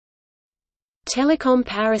Télécom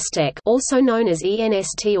ParisTech, also known as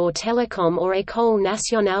ENST or Télécom or École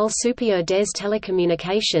nationale supérieure des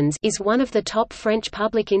télécommunications, is one of the top French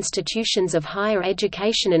public institutions of higher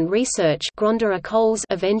education and research grandes écoles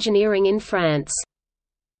of engineering in France.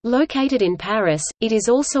 Located in Paris, it is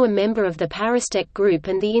also a member of the ParisTech Group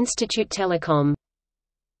and the Institut Télécom.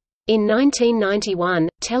 In 1991,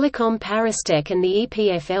 Télécom ParisTech and the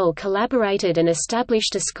EPFL collaborated and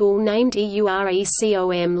established a school named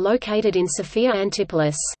EURECOM located in Sophia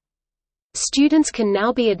Antipolis. Students can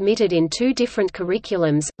now be admitted in two different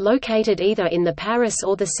curriculums, located either in the Paris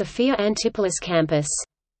or the Sophia Antipolis campus.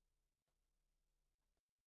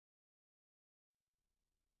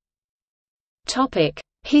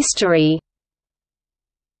 History.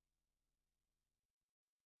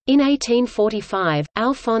 In 1845,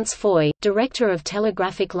 Alphonse Foy, director of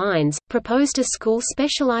telegraphic lines, proposed a school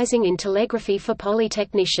specializing in telegraphy for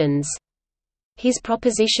polytechnicians. His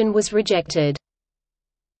proposition was rejected.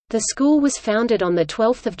 The school was founded on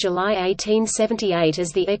 12 July 1878 as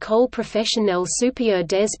the École professionnelle supérieure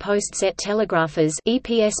des postes et télégraphes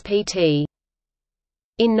 (EPSPT).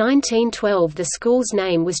 In 1912 the school's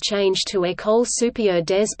name was changed to École supérieure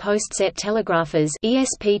des postes et télégraphes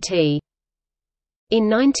 (ESPT). In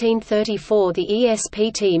 1934 the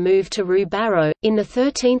ESPT moved to Rue Barreau, in the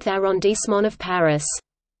 13th arrondissement of Paris.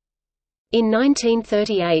 In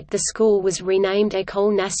 1938 the school was renamed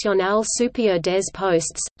École nationale supérieure des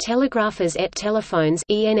postes, télégraphes et téléphones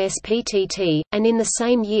 (ENSPTT), and in the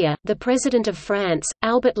same year, the President of France,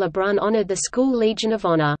 Albert Lebrun honored the school Legion of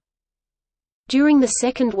Honor. During the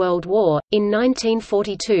Second World War, in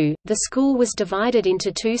 1942, the school was divided into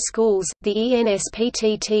two schools, the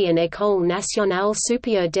ENSPTT and École nationale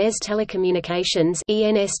supérieure des télécommunications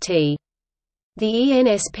 (ENST). The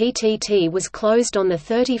ENSPTT was closed on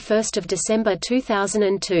 31 December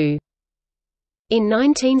 2002. In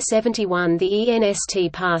 1971 the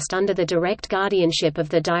ENST passed under the direct guardianship of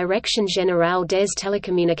the Direction Générale des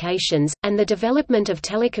Télécommunications, and the development of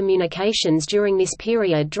telecommunications during this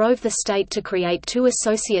period drove the state to create two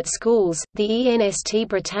associate schools, the ENST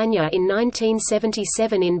Bretagne in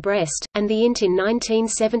 1977 in Brest, and the INT in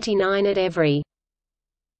 1979 at Évry.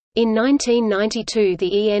 In 1992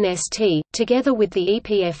 the ENST, together with the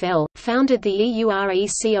EPFL, founded the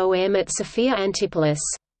EURECOM at Sophia Antipolis.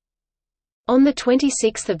 On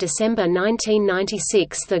 26 December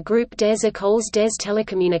 1996 the Groupe des Écoles des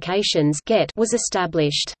Télécommunications was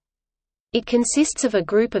established. It consists of a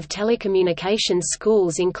group of telecommunications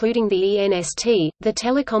schools including the ENST, the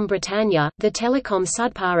Télécom Bretagne, the Télécom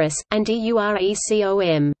Sud Paris, and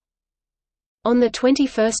EURECOM. On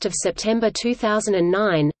 21 September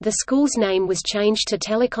 2009, the school's name was changed to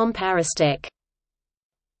Télécom ParisTech.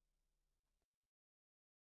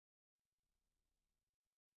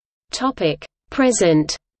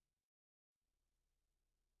 Present.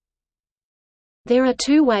 There are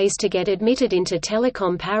two ways to get admitted into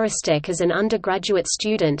Télécom ParisTech as an undergraduate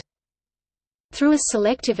student: through a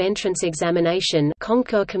selective entrance examination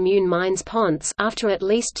concours commun Mines Ponce after at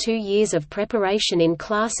least 2 years of preparation in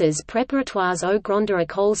classes préparatoires aux grandes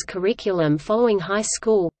écoles curriculum following high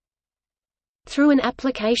school; through an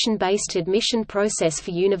application-based admission process for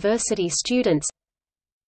university students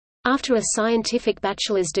after a scientific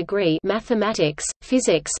bachelor's degree mathematics,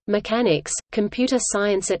 physics, mechanics, computer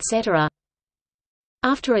science etc.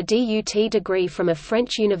 After a DUT degree from a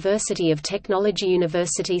French university of technology.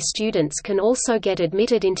 University students can also get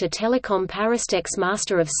admitted into Télécom ParisTech's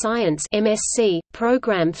Master of Science (MSc)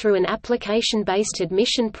 program through an application-based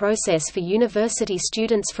admission process for university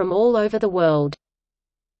students from all over the world.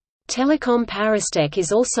 Télécom ParisTech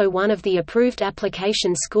is also one of the approved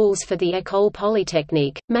application schools for the École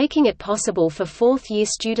Polytechnique, making it possible for fourth-year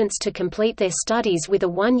students to complete their studies with a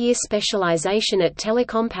one-year specialization at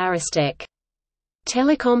Télécom ParisTech.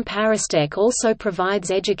 Télécom ParisTech also provides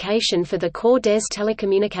education for the Corps des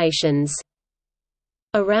Télécommunications.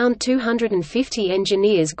 Around 250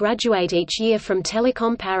 engineers graduate each year from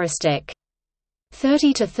Télécom ParisTech.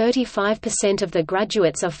 30 to 35% of the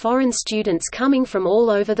graduates are foreign students coming from all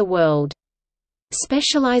over the world.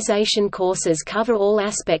 Specialization courses cover all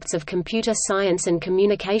aspects of computer science and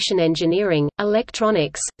communication engineering,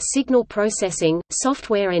 electronics, signal processing,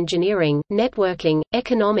 software engineering, networking,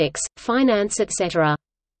 economics, finance etc.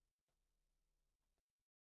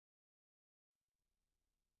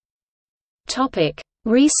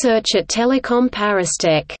 Research at Télécom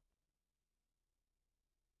ParisTech.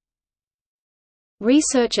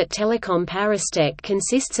 Research at Télécom ParisTech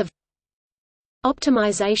consists of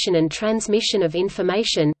optimization and transmission of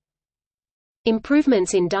information,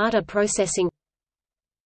 improvements in data processing,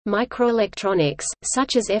 microelectronics,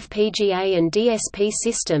 such as FPGA and DSP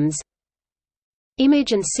systems,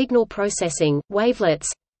 image and signal processing, wavelets,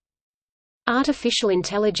 artificial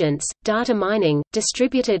intelligence, data mining,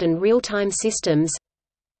 distributed and real-time systems,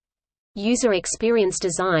 user experience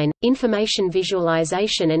design, information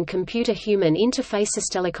visualization and computer-human interfaces.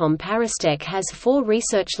 Télécom ParisTech has 4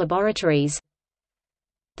 research laboratories.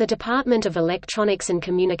 The Department of Electronics and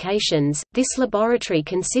Communications, this laboratory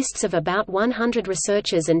consists of about 100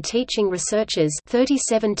 researchers and teaching researchers,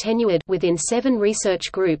 37 tenured within 7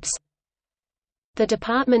 research groups. The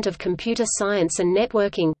Department of Computer Science and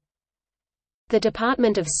Networking, the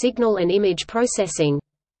Department of Signal and Image Processing,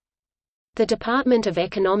 the Department of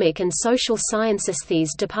Economic and Social Sciences.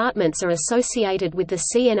 These departments are associated with the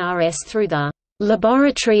CNRS through the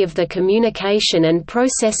Laboratory of the Communication and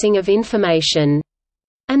Processing of Information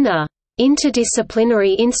and the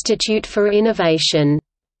Interdisciplinary Institute for Innovation.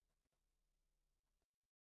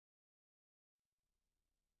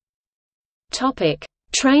 Topic: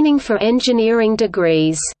 Training for engineering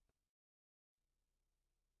degrees.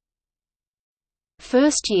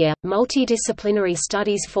 First year, multidisciplinary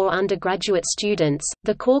studies for undergraduate students.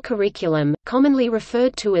 The core curriculum, commonly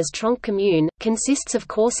referred to as Tronc Commun, consists of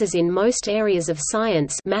courses in most areas of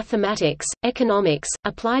science, mathematics, economics,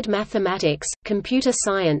 applied mathematics, computer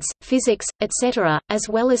science, physics, etc., as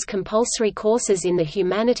well as compulsory courses in the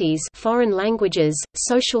humanities, foreign languages,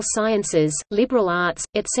 social sciences, liberal arts,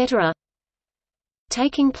 etc.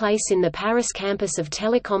 Taking place in the Paris campus of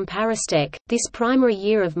Télécom ParisTech, this primary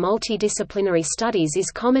year of multidisciplinary studies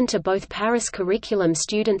is common to both Paris curriculum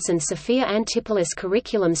students and Sophia Antipolis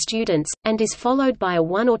curriculum students, and is followed by a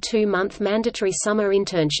 1 or 2 month mandatory summer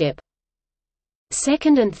internship.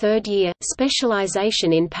 Second and third year,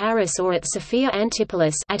 specialization in Paris or at Sophia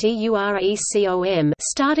Antipolis at EURECOM.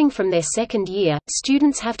 Starting from their second year,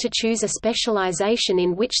 students have to choose a specialization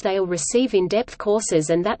in which they will receive in-depth courses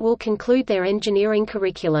and that will conclude their engineering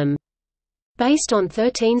curriculum. Based on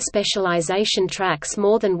 13 specialization tracks,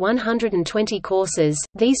 more than 120 courses,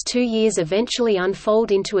 these 2 years eventually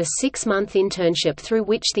unfold into a 6-month internship through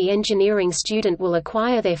which the engineering student will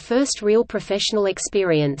acquire their first real professional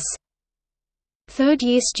experience.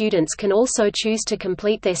 Third-year students can also choose to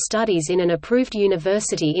complete their studies in an approved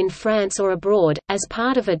university in France or abroad, as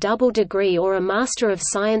part of a double degree or a Master of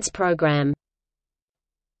Science program.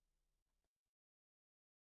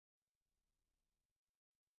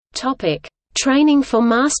 Training for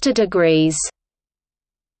master degrees.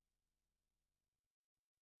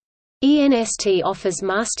 ENST offers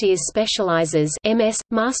Mastères Spécialisés (MS),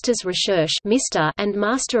 Masters Recherche (MR), and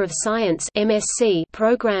Master of Science (MSc)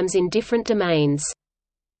 programs in different domains.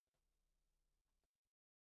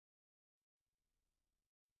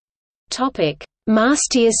 Topic: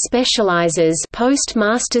 Mastères Spécialisés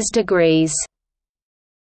post-master's degrees.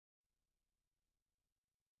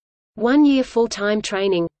 1-year full-time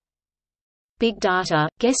training. Big Data,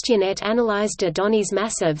 Gestion et Analyse de Données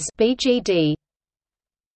Massives (BGD).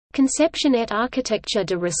 Conception et architecture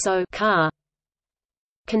de réseau (CAR).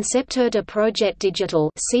 Concepteur de projet digital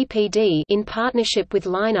 (CPD) in partnership with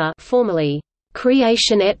Liner, formerly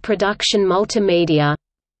Creation et Production Multimédia.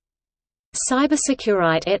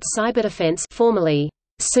 Cybersécurité et cyberdéfense, formerly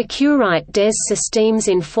Sécurité des systèmes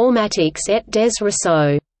informatiques et des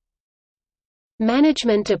réseaux.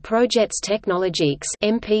 Management de projets technologiques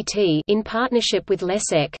 (MPT) in partnership with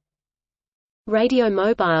l'ESSEC. Radio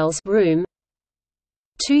Mobiles (Room).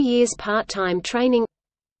 2 years part-time training.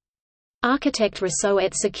 Architect Réseau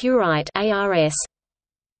et Sécurité (ARS).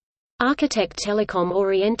 Architect Télécom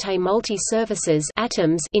Orienté Multi-Services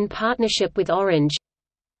 (ATOMS) in partnership with Orange.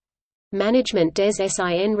 Management des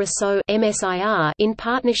SIN Réseaux (MSIR) in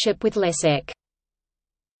partnership with l'ESSEC.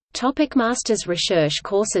 Masters Recherche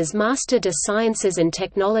courses. Master de Sciences and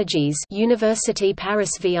Technologies, Université Paris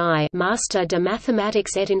VI. Master de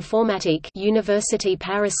Mathematics et Informatique, Université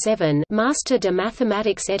Paris 7. Master de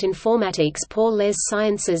Mathematics et Informatiques pour les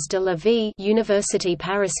Sciences de la Vie, Université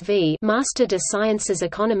Paris V. Master de Sciences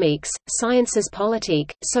Économiques, Sciences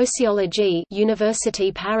Politiques, Sociologie,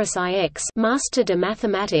 Université Paris IX. Master de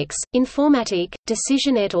Mathematics, Informatique,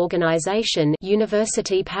 Decision et Organisation,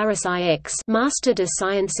 Université Paris IX. Master de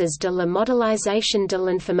Sciences de la modélisation de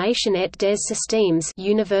l'information et des systèmes,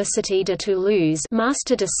 Université de Toulouse.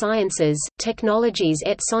 Master de Sciences, Technologies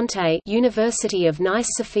et Santé, University of Nice.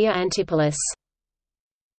 Sophia Antipolis.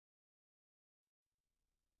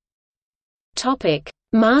 Topic: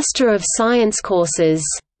 Master of Science courses.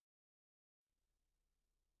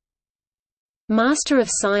 Master of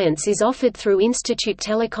Science is offered through Institut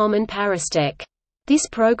Télécom and ParisTech. This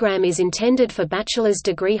program is intended for bachelor's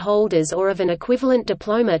degree holders or of an equivalent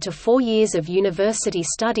diploma to 4 years of university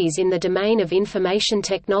studies in the domain of information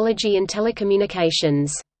technology and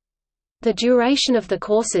telecommunications. The duration of the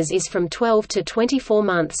courses is from 12 to 24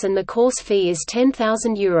 months and the course fee is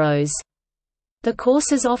 €10,000. The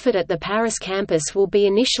courses offered at the Paris campus will be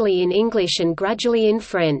initially in English and gradually in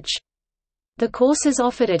French. The courses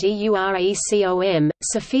offered at EURECOM,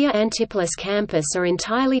 Sophia Antipolis campus are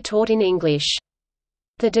entirely taught in English.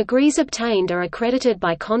 The degrees obtained are accredited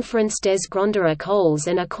by Conference des Grandes Écoles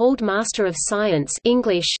and are called Master of Science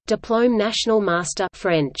English, Diplôme National Master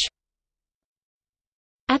French.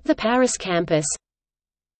 At the Paris campus,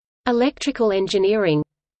 Electrical Engineering,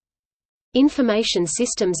 Information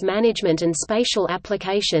Systems Management and Spatial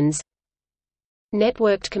Applications,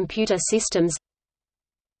 Networked Computer Systems,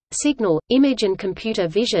 Signal, Image and Computer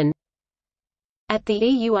Vision. At the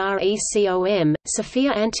EURECOM,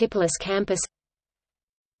 Sophia Antipolis campus,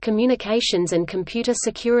 Communications and Computer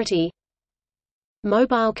Security,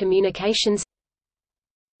 Mobile Communications,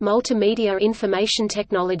 Multimedia Information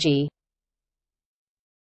Technology.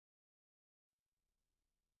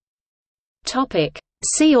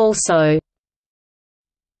 See also: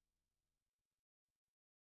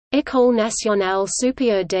 École nationale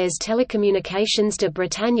supérieure des télécommunications de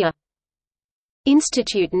Bretagne,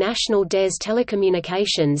 Institut national des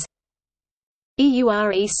télécommunications,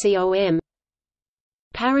 EURECOM,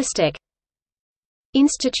 ParisTech,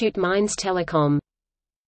 Institut Mines Télécom.